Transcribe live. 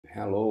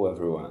Hello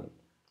everyone,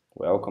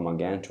 welcome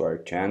again to our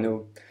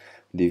channel.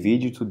 The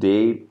video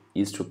today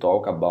is to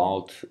talk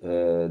about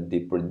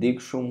the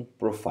prediction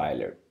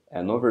profiler,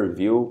 an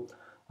overview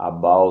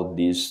about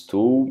this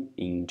tool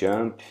in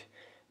JMP,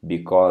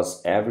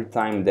 because every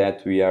time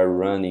that we are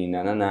running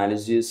an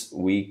analysis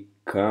we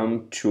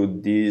come to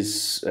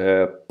this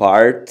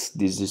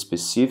this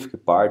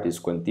specific part, this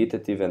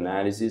quantitative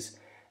analysis,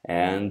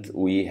 and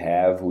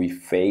we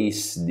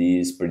face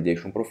this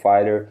prediction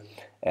profiler,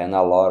 and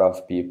a lot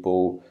of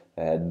people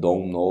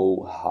don't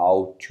know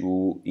how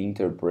to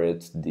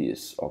interpret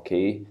this.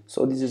 Okay,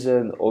 so this is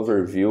an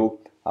overview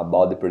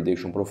about the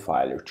prediction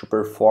profiler.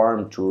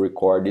 To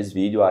record this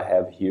video, I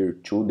have here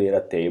two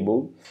data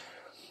tables.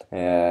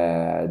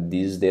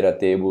 These data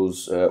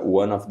tables,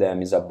 one of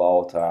them is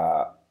about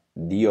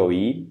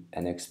DOE,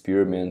 an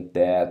experiment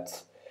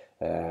that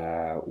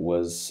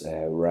was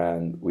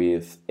run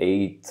with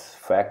 8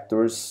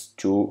 factors,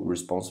 2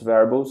 response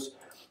variables,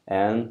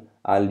 and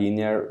a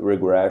linear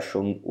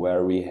regression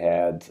where we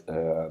had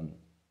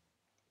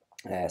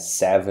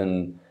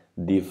 7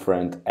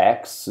 different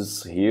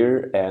axes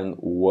here and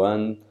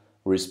 1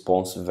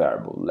 response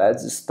variable.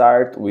 Let's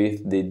start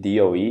with the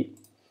DOE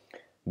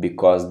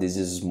because this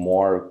is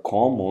more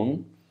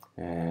common.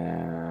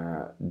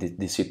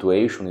 The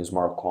situation is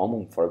more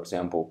common. For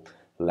example,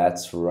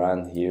 let's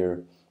run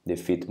here the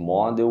fit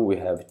model. We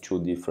have 2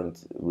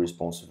 different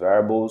response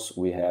variables.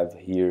 We have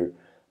here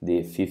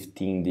the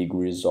 15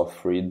 degrees of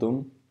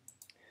freedom.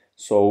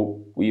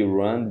 So we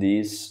run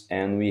this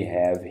and we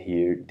have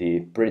here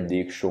the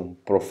prediction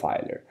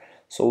profiler.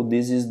 So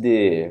this is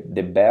the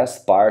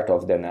best part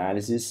of the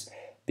analysis,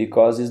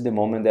 because it's the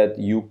moment that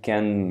you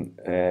can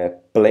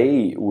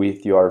play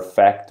with your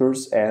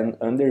factors and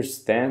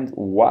understand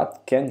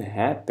what can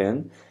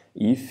happen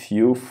if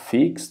you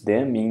fix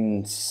them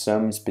in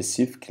some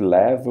specific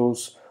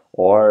levels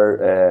or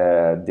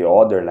the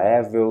other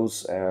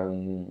levels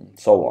and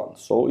so on.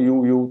 So you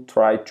will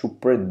try to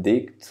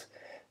predict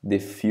the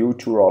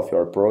future of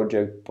your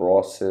project,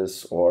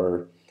 process,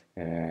 or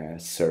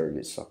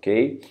service.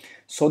 Okay,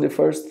 so the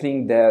first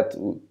thing that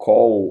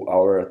call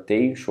our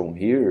attention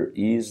here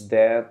is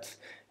that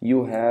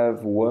you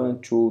have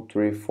 1, 2,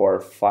 3,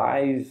 4,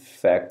 5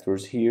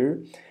 factors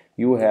here.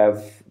 You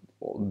have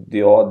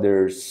the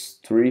others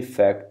 3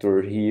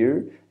 factors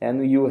here,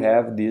 and you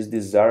have this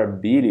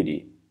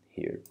desirability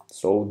here.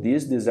 So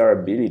this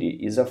desirability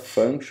is a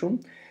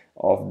function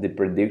of the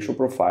prediction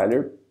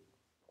profiler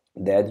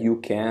that you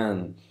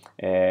can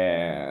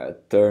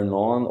turn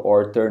on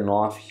or turn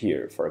off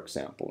here, for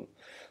example.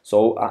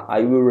 So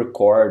I will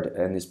record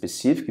a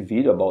specific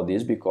video about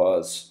this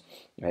because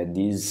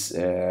these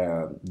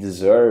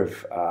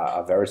deserve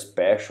a very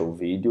special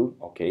video.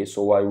 Okay,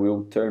 so I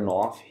will turn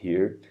off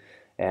here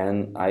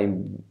and I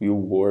will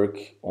work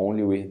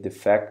only with the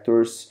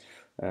factors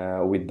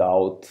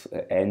without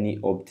any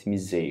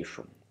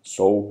optimization.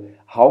 So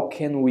how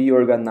can we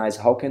organize,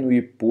 how can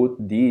we put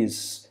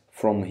this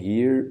from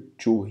here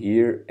to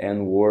here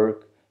and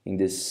work in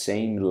the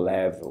same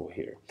level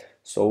here?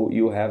 So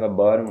you have a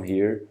button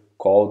here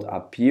called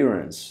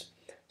appearance.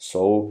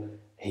 So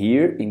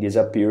here in this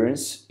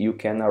appearance you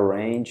can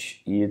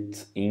arrange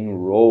it in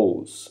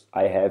rows.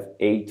 I have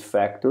 8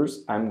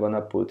 factors. I'm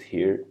gonna put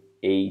here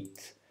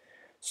 8.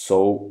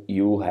 So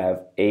you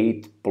have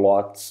 8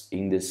 plots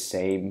in the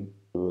same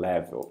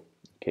level.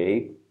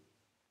 Okay,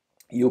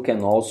 you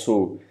can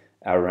also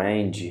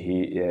arrange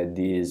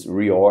this,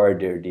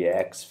 reorder the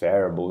X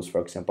variables.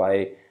 For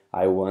example,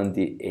 I want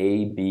the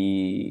A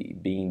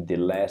being the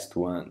last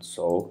one,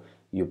 so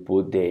you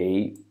put the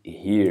A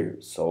here.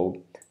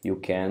 So you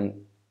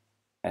can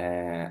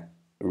reorder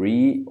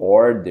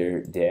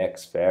the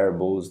X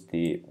variables,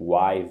 the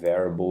Y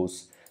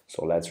variables.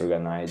 So let's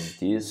organize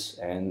this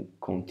and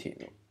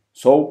continue.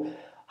 So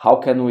how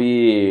can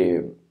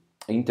we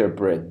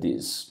interpret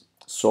this?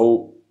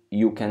 So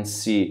you can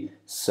see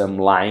some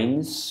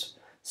lines,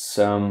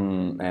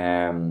 some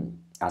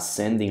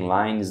ascending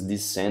lines,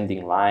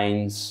 descending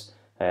lines.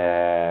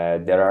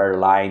 There are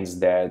lines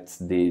that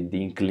the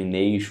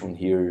inclination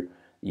here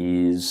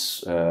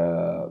is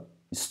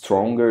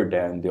stronger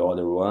than the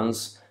other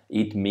ones.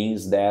 It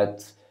means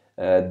that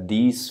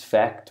this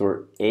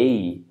factor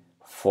A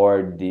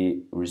for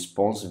the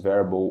response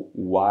variable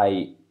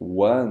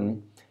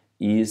y1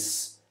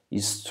 is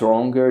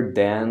stronger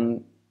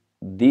than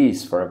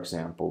this, for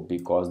example,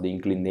 because the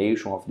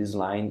inclination of this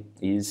line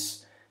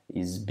is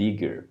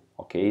bigger.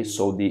 Okay,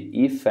 so the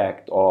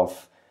effect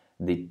of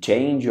the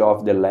change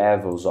of the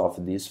levels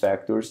of these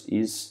factors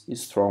is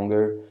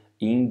stronger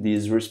in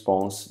this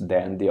response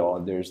than the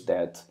others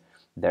that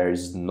there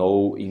is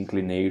no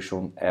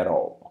inclination at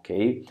all.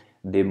 Okay,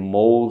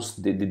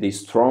 the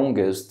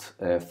strongest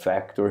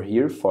factor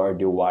here for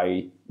the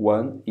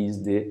y1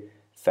 is the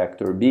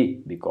factor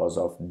B because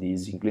of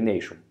this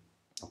inclination.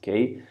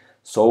 Okay,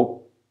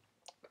 so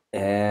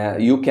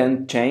you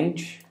can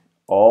change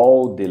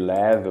all the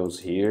levels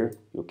here.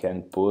 You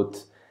can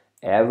put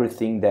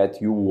everything that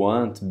you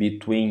want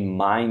between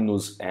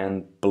minus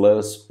and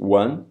plus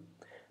 1,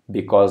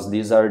 because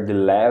these are the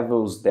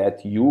levels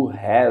that you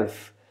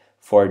have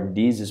for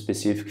these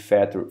specific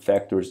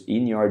factors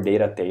in your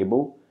data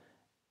table.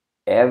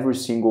 Every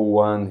single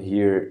one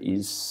here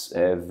is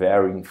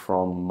varying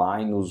from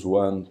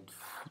 -1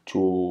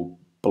 to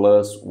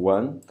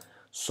 +1,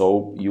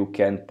 so you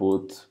can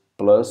put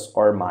plus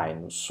or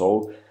minus.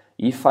 So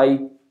if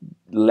I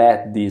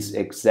let this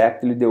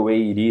exactly the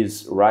way it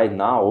is right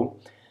now,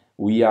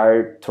 we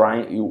are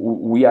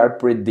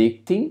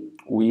predicting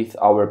with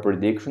our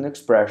prediction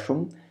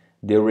expression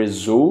the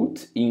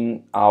result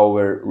in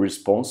our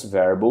response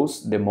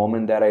variables the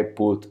moment that I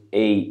put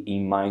A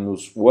in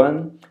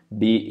 -1,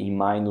 B in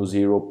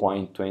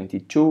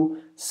 -0.22,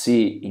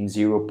 C in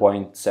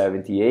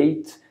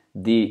 0.78,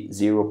 D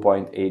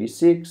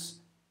 0.86,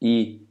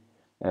 E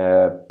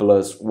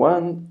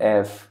 +1,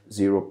 F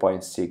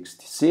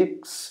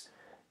 0.66,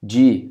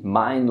 G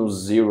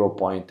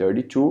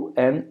 -0.32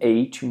 and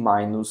H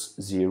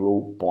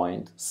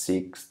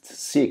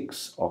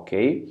 -0.66,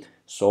 okay?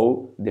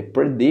 So the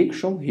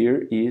prediction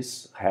here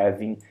is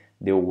having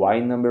the Y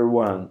number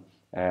 1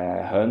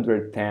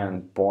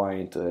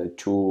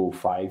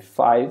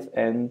 110.255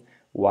 and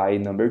Y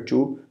number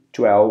 2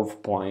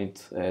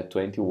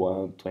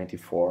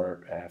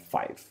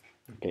 12.21245,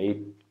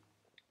 okay?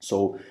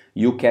 So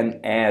you can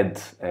add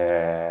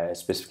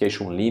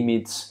specification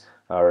limits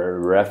or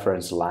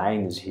reference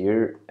lines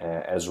here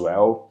as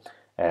well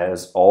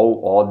as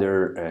all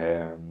other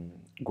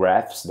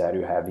graphs that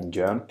you have in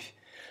JMP.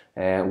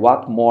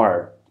 What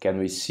more can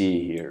we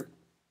see here?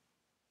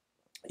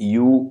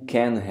 You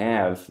can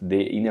have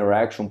the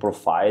interaction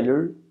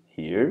profiler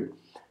here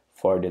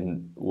for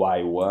the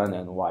Y1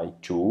 and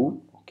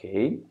Y2,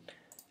 okay?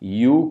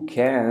 You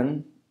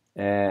can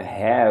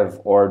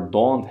have or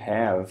don't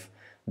have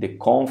the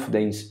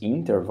confidence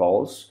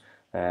intervals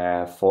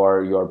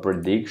for your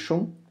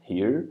prediction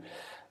here.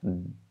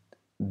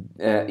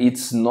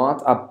 It's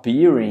not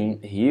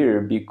appearing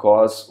here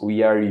because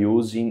we are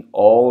using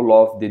all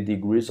of the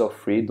degrees of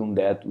freedom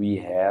that we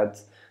had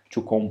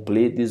to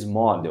complete this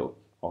model,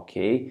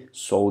 okay?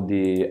 So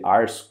the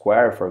R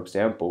square, for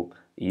example,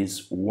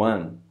 is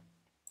 1.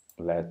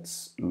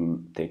 Let's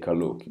take a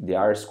look. The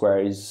R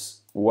square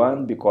is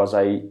 1 because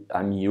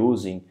I'm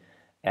using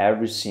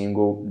every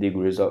single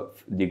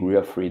degree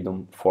of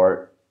freedom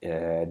for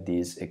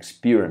this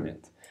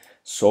experiment.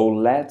 So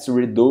let's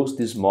reduce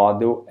this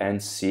model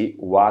and see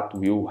what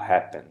will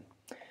happen.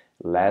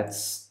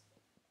 Let's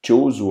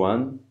choose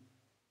one.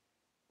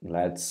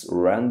 Let's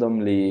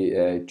randomly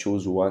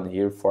choose one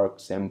here, for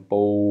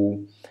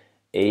example,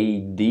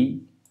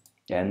 AD,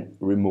 and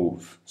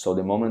remove. So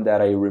the moment that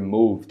I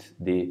removed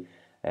the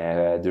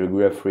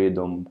degree of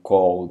freedom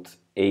called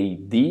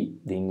AD,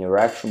 the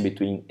interaction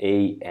between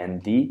A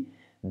and D,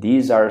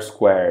 this R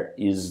square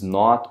is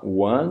not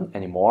 1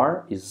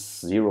 anymore, is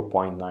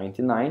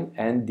 0.99,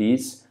 and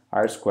this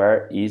R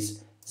square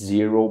is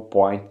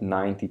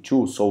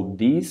 0.92. So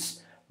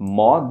this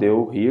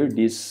model here,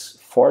 this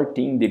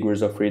 14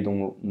 degrees of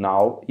freedom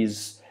now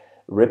is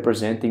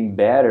representing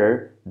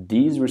better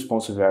this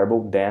response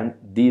variable than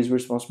this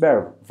response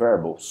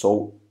variable.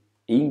 So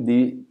in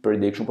the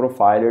prediction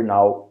profiler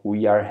now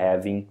we are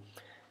having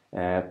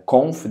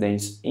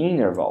confidence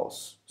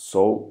intervals.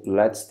 So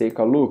let's take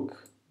a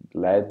look.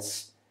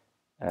 Let's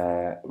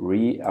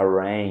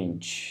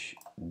rearrange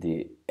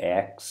the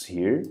X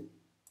here,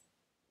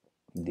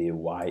 the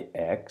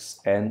Y-X,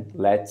 and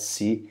let's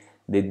see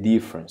the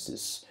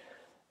differences.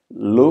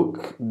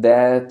 Look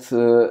that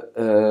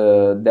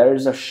there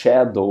is a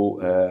shadow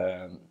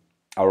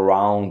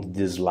around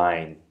this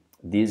line.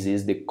 This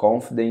is the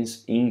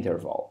confidence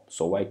interval.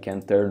 So I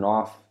can turn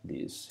off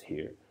this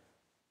here.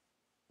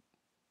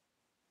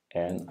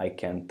 And I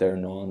can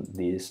turn on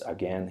this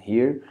again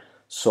here.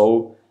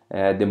 So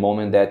the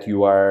moment that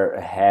you are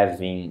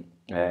having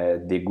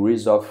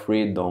degrees of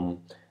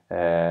freedom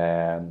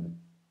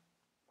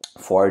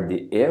for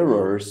the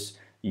errors,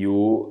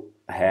 you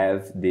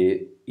have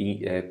the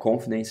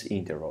confidence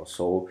interval.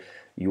 So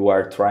you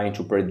are trying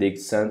to predict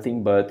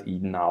something, but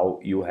now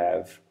you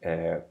have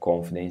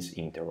confidence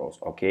intervals,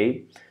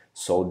 okay?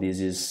 So this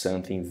is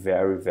something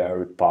very,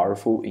 very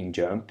powerful in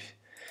JMP.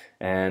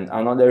 And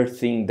another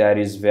thing that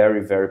is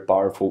very, very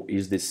powerful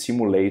is the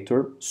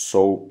simulator.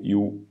 So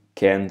you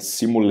can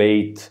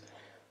simulate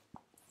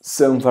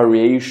some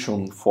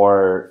variation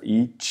for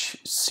each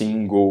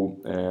single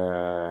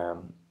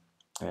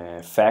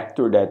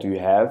factor that you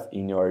have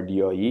in your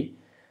DOE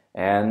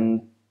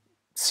and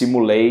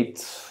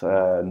simulate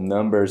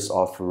numbers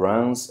of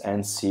runs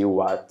and see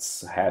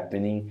what's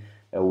happening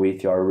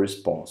with your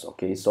response,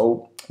 okay?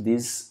 So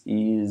this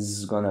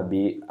is gonna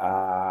be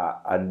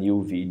a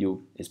new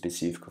video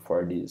specific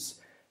for this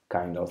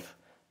kind of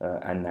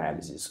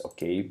analysis,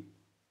 okay?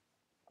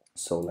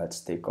 So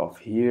let's take off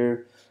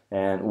here.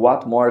 And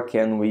what more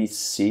can we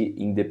see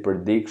in the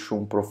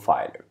prediction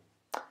profiler?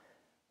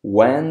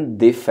 When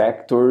the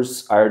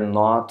factors are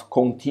not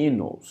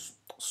continuous.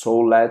 So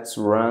let's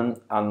run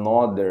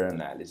another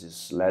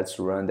analysis. Let's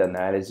run the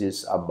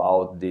analysis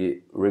about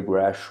the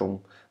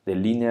regression, the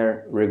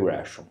linear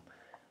regression.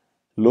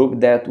 Look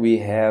that we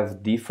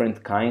have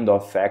different kind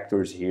of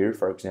factors here,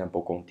 for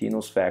example,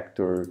 continuous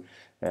factor,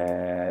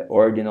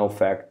 ordinal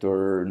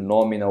factor,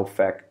 nominal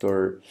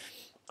factor.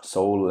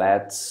 So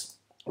let's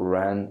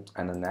run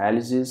an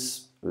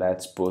analysis.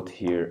 Let's put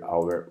here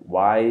our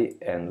y,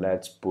 and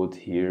let's put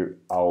here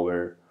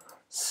our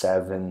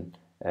 7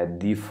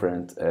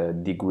 different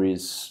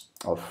degrees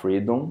of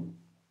freedom.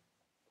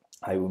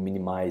 I will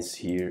minimize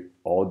here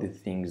all the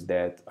things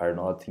that are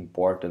not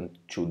important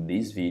to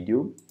this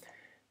video,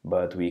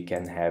 but we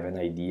can have an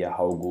idea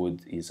how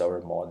good is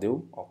our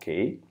model,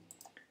 okay?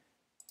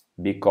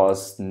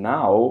 Because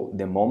now,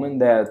 the moment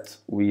that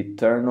we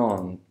turn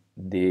on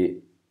the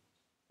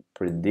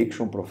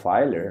prediction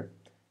profiler,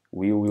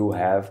 we will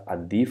have a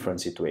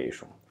different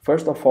situation.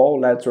 First of all,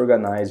 let's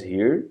organize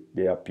here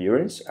the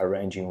appearance,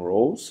 arranging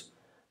rows,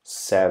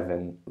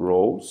 7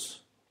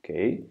 rows,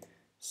 okay,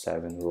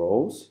 7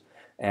 rows.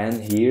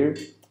 And here,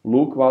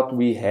 look what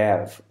we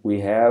have. We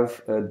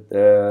have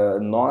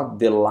not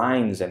the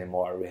lines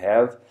anymore. We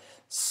have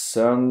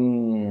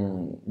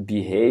some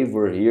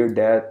behavior here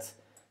that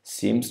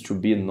seems to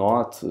be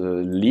not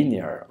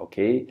linear,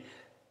 okay?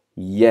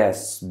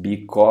 Yes,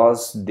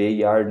 because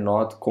they are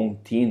not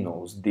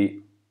continuous.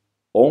 The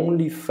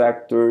only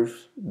factor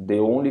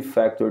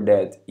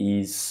that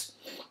is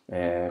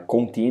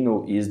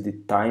continuous is the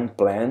time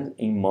plan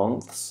in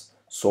months.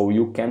 So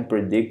you can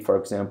predict, for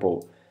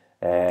example,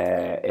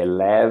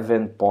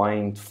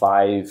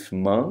 11.5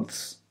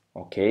 months,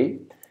 okay?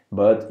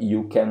 But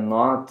you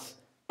cannot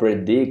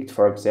predict,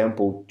 for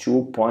example,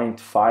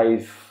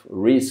 2.5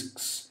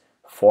 risks,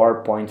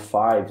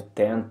 4.5,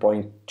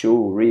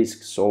 10.2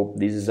 risks. So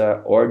this is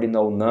an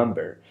ordinal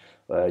number.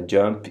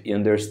 JMP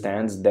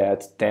understands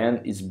that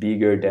 10 is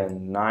bigger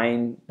than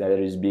 9, that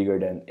is bigger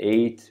than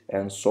 8,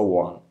 and so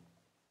on.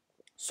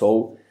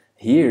 So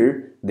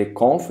here, the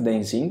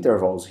confidence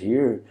intervals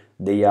here,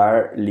 they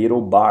are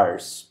little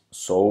bars.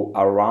 So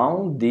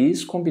around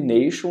this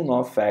combination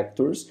of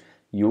factors,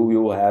 you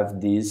will have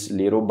these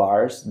little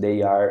bars.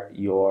 They are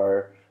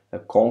your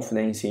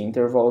confidence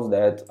intervals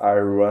that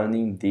are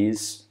running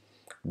this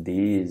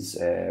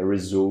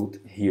result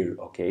here,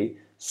 okay?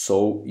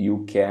 So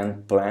you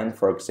can plan,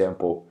 for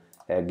example,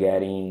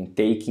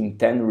 taking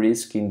 10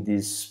 risks in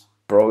this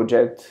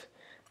project,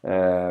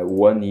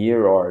 1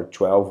 year or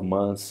 12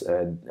 months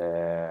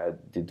the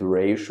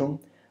duration,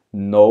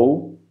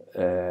 no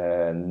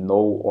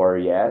or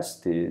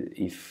yes,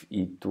 if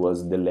it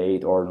was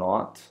delayed or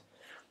not,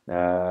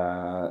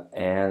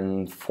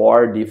 and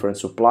 4 different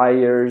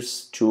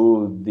suppliers,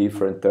 2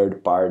 different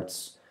third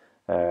parties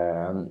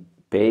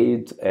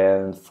paid,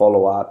 and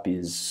follow-up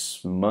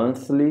is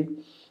monthly,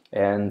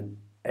 and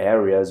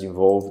areas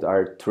involved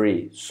are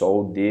 3.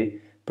 So the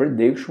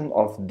prediction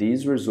of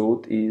this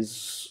result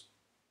is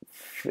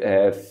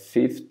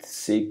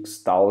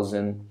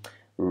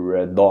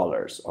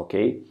 $56,000,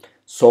 okay?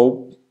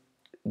 So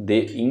the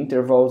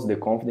intervals, the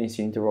confidence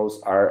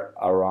intervals are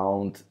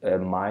around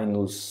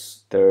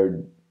minus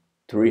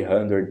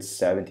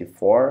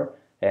 374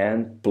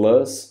 and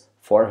plus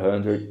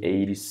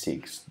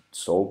 486.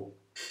 So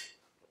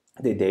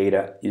the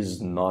data is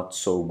not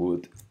so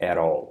good at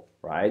all,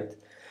 right?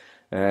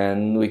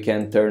 And we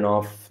can turn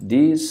off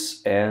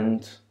this,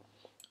 and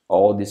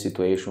all the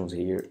situations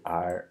here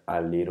are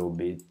a little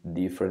bit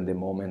different the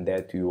moment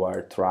that you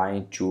are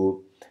trying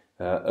to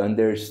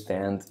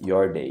understand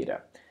your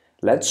data.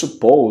 Let's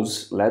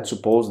suppose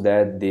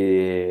that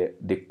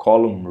the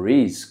column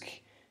risk,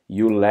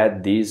 you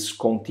let this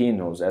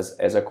continuous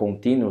as a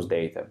continuous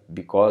data,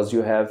 because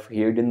you have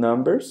here the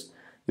numbers.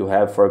 You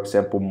have, for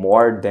example,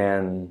 more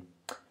than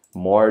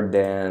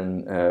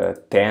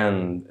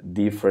 10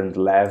 different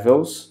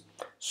levels.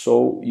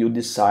 So you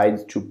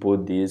decide to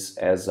put this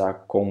as a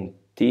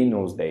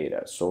continuous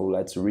data. So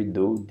let's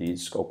redo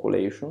these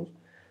calculations.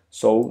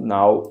 So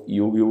now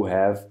you will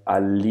have a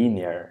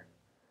linear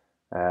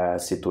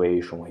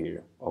situation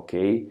here,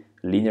 okay?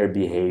 Linear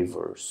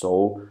behavior.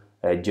 So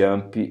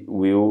JMP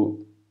will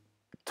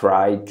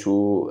try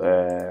to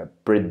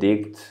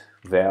predict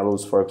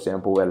values, for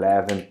example,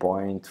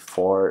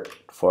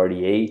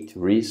 11.448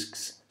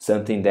 risks,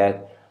 something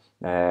that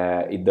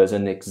it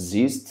doesn't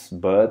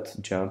exist, but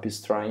JMP is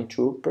trying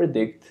to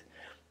predict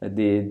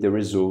the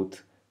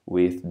result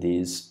with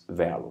these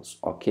values.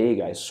 Okay,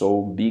 guys,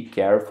 so be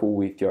careful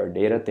with your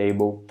data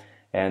table,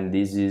 and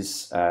this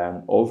is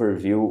an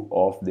overview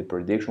of the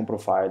prediction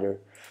profiler.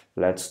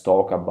 Let's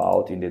talk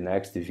about in the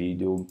next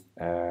video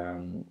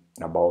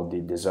about the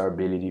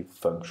desirability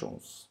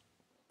functions.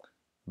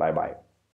 Bye bye.